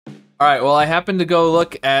All right, well, I happened to go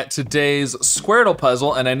look at today's Squaredle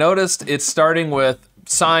puzzle, and I noticed it's starting with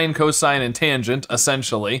sine, cosine, and tangent,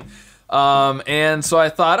 essentially. And so I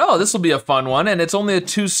thought, oh, this will be a fun one, and it's only a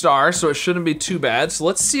 2-star, so it shouldn't be too bad. So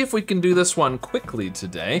let's see if we can do this one quickly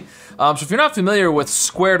today. So if you're not familiar with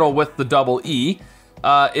Squaredle with the double E,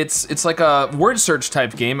 it's like a word search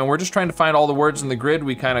type game, and we're just trying to find all the words in the grid.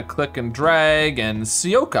 We kind of click and drag, and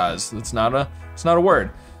Siokas, it's not a word.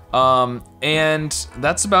 And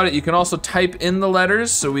that's about it. You can also type in the letters,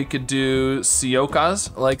 so we could do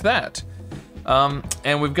Siokas like that.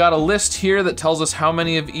 And we've got a list here that tells us how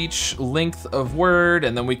many of each length of word,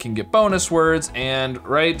 and then we can get bonus words, and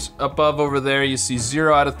right above over there you see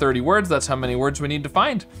 0 out of 30 words. That's how many words we need to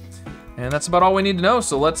find. And that's about all we need to know,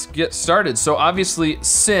 so let's get started. So obviously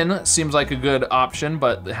sin seems like a good option,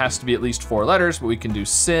 but it has to be at least 4 letters, but we can do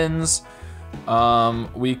sins.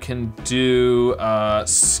 We can do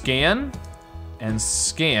scan and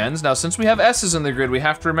scans. Now, since we have S's in the grid, we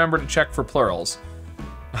have to remember to check for plurals.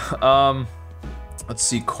 Let's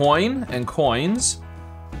see, coin and coins.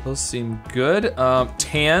 Those seem good.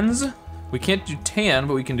 Tans. We can't do tan,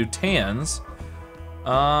 but we can do tans.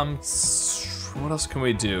 What else can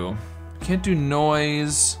we do? We can't do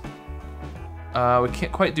noise. We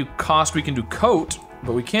can't quite do cost. We can do coat,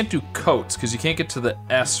 but we can't do coats because you can't get to the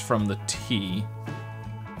S from the T.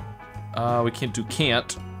 We can't do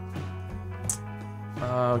can't.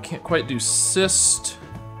 We can't quite do cyst.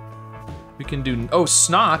 We can do, oh,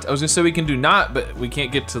 snot. I was gonna say we can do not, but we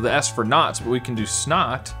can't get to the S for knots, but we can do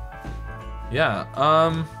snot. Yeah,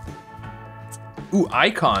 ooh,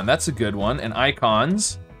 icon, that's a good one, and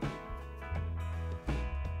icons.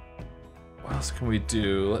 What else can we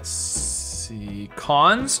do? Let's see,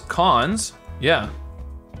 cons, yeah.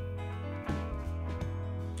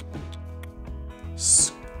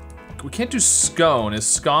 We can't do scone. Is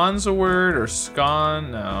scones a word or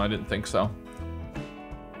scone? No, I didn't think so.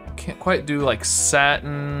 Can't quite do like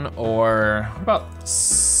satin or what about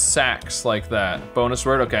sax like that? Bonus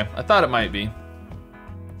word, okay. I thought it might be.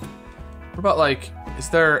 What about like, is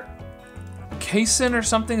there casein or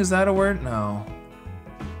something? Is that a word? No.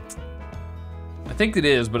 I think it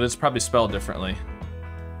is, but it's probably spelled differently.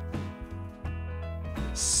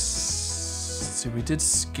 See, we did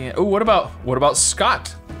scan. Oh, what about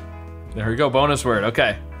Scott? There we go, bonus word,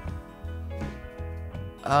 okay.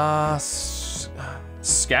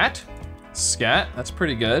 Scat? Scat, that's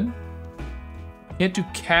pretty good. Can't do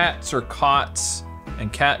cats or cots,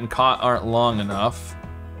 and cat and cot aren't long enough.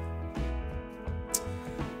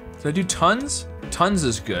 Did I do tons? Tons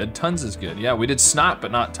is good, tons is good. Yeah, we did snot,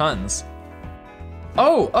 but not tons.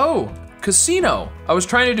 Oh, casino. I was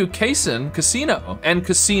trying to do casein, casino, and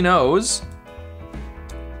casinos.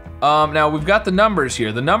 Now we've got the numbers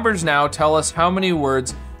here. The numbers now tell us how many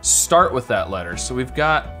words start with that letter. So we've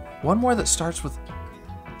got one more that starts with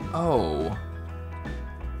O. What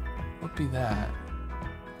would be that?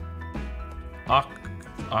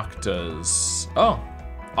 Octas. Oh,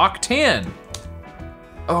 octan.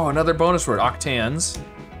 Oh, another bonus word, octans.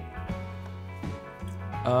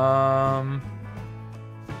 Oh,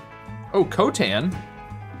 cotan.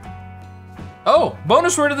 Oh,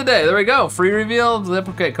 bonus word of the day, there we go. Free reveal,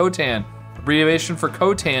 okay, cotan. Abbreviation for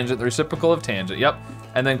cotangent, the reciprocal of tangent, yep.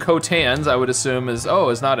 And then cotans, I would assume is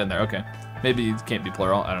not in there, okay. Maybe it can't be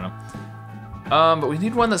plural, I don't know. But we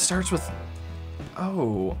need one that starts with,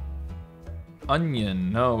 oh,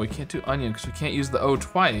 onion. No, we can't do onion because we can't use the O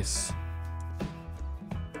twice.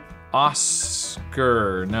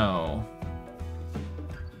 Oscar, no.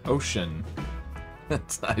 Ocean.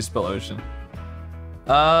 That's not how you spell ocean.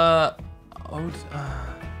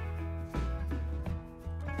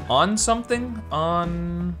 On something?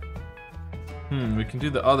 On, we can do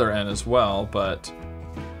the other N as well, but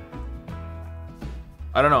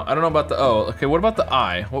I don't know about the O. Okay, what about the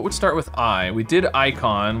I? What would start with I? We did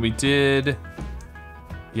icon, we did,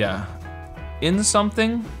 yeah. In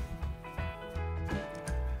something?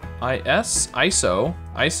 IS, ISO,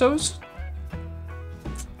 ISOs?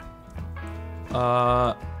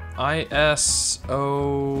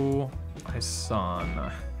 ISO,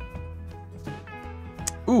 ISON.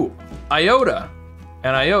 Ooh, iota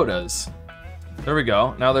and iotas. There we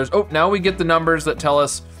go. Now there's, oh, now we get the numbers that tell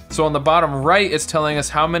us, so on the bottom right, it's telling us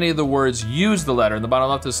how many of the words use the letter, and the bottom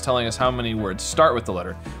left is telling us how many words start with the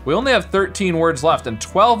letter. We only have 13 words left, and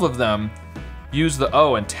 12 of them use the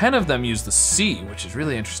O, and 10 of them use the C, which is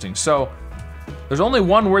really interesting. So there's only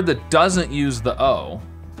one word that doesn't use the O.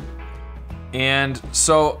 And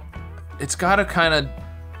so it's gotta kind of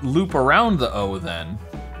loop around the O then.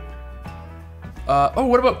 Oh,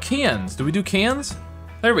 what about cans? Do we do cans?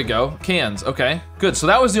 There we go, cans, okay. Good, so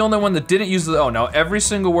that was the only one that didn't use the O. Now every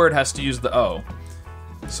single word has to use the O.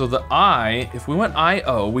 So the I, if we went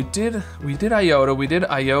I-O, we did iota, we did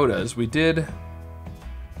iotas, we did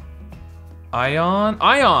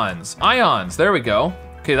ions, there we go.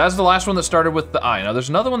 Okay, that's the last one that started with the I. Now there's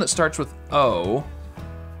another one that starts with O.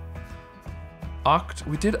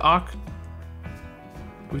 We did octas,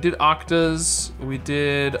 we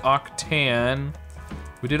did octan,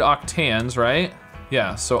 we did octans, right?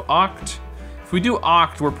 Yeah, so if we do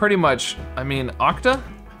oct, we're pretty much, I mean, octa?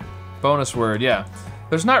 Bonus word, yeah.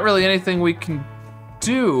 There's not really anything we can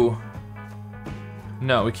do.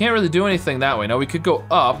 No, we can't really do anything that way. Now we could go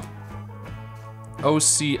up.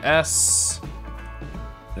 OCS.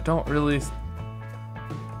 I don't really,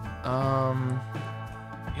 yeah,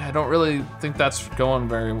 I don't really think that's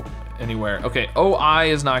going anywhere. Okay,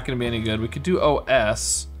 OI is not gonna be any good. We could do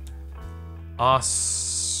OS.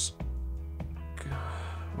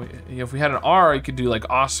 If we had an R, you could do like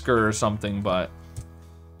Oscar or something, but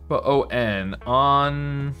ON,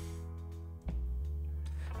 on,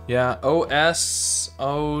 yeah, OS,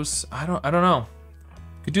 O's, I don't know.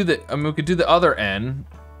 We could do the other N.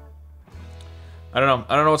 I don't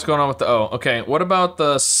know what's going on with the O. Okay, what about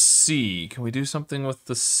the C? Can we do something with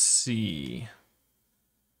the C?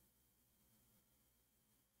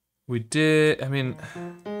 We did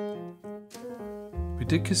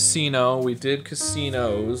casino, we did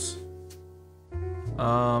casinos.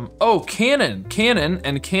 Oh, cannon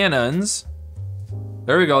and cannons.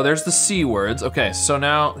 There we go, there's the C words. Okay, so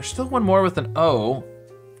now there's still one more with an O,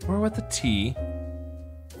 or with a T.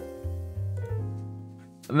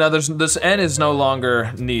 Now this N is no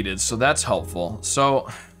longer needed, so that's helpful. So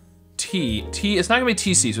T, it's not gonna be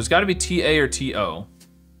TC, so it's gotta be TA or TO.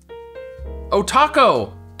 Oh,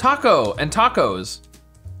 taco and tacos.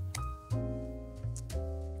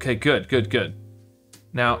 Okay, good.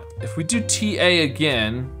 Now, if we do TA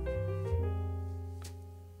again,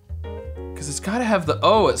 because it's gotta have the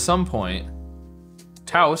O at some point.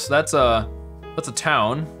 Taos, that's a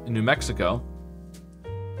town in New Mexico.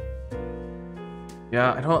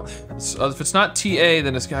 Yeah, if it's not TA,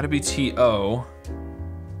 then it's gotta be TO.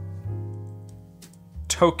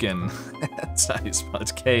 Token, that's how you spell it,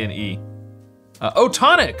 it's K and E. Oh,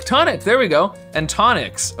 tonic, there we go. And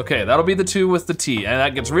tonics, okay, that'll be the two with the T, and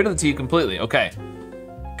that gets rid of the T completely, okay.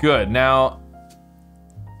 Good, now,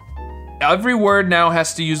 every word now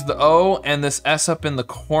has to use the O and this S up in the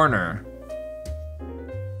corner.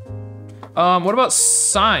 What about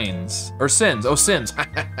signs, or sins? Oh, sins,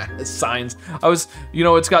 signs.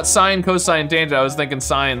 It's got sine, cosine, tangent, I was thinking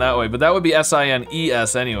sine that way, but that would be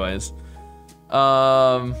S-I-N-E-S anyways.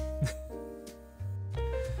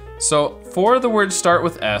 So, 4 of the words start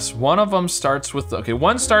with S, one of them starts with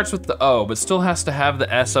one starts with the O, but still has to have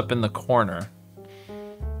the S up in the corner.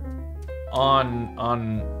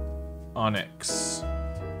 Onyx.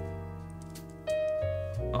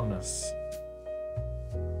 Onus.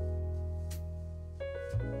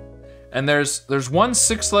 And there's one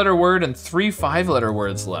 6-letter word and 3 5-letter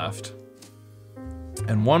words left.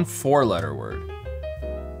 And 1 4-letter word.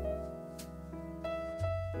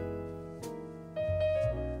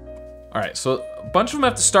 All right, so a bunch of them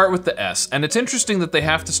have to start with the S, and it's interesting that they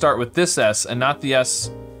have to start with this S and not the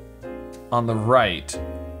S on the right.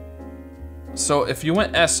 So if you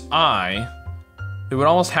went SI, it would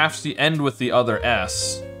almost have to end with the other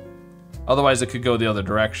S. Otherwise it could go the other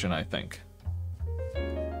direction, I think.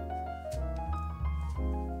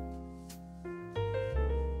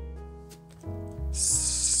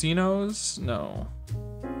 Casinos? No.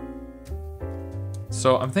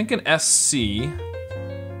 So I'm thinking SC.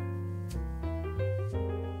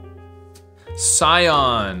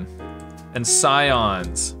 Scion and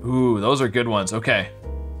scions. Ooh, those are good ones. Okay,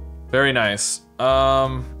 very nice.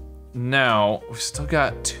 Now we've still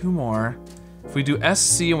got 2 more. If we do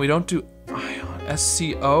SC and we don't do ion,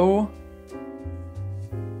 SCO.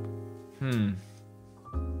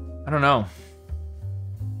 I don't know.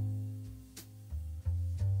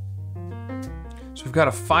 So we've got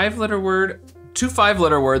a 5-letter word, 2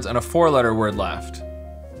 5-letter words, and a 4-letter word left.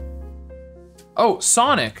 Oh,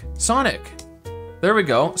 Sonic. There we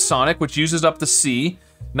go, Sonic, which uses up the C.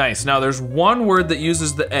 Nice, now there's one word that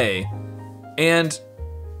uses the A, and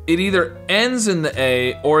it either ends in the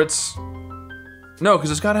A or no,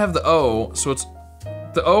 because it's gotta have the O, so it's,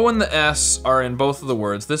 the O and the S are in both of the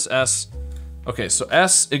words. This S, okay, so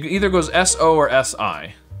S, it either goes S-O or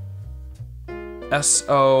S-I.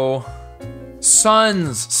 S-O,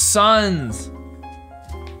 Suns.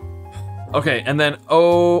 Okay, and then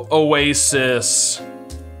O, Oasis.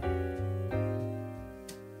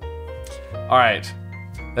 All right,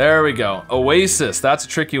 There we go. Oasis. That's a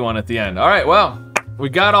tricky one at the end. All right, well, we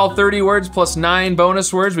got all 30 words plus 9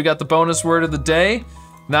 bonus words. We got the bonus word of the day.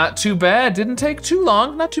 Not too bad. Didn't take too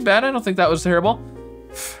long. Not too bad. I don't think that was terrible.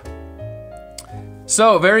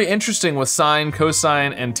 So, very interesting with sine,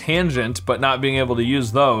 cosine, and tangent, but not being able to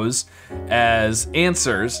use those as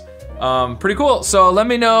answers. Pretty cool. So let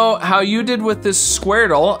me know how you did with this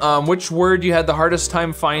Squaredle, which word you had the hardest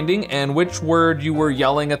time finding, and which word you were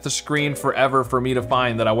yelling at the screen forever for me to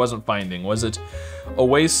find that I wasn't finding. Was it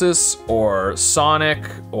Oasis or Sonic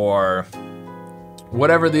or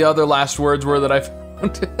whatever the other last words were that I found?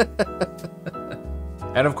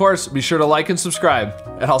 And of course, be sure to like and subscribe,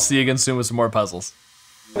 and I'll see you again soon with some more puzzles.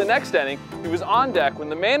 The next inning, he was on deck when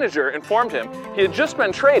the manager informed him he had just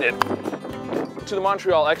been traded to the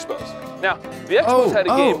Montreal Expos. Now, the Expos had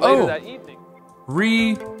a game later that evening.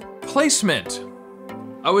 Replacement.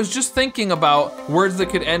 I was just thinking about words that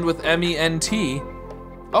could end with M-E-N-T.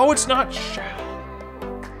 Oh, it's not shall.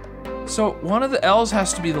 So one of the L's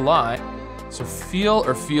has to be the lie. So feel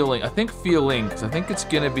or feeling. I think feeling, because I think it's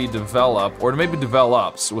gonna be develop, or maybe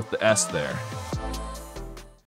develops with the S there.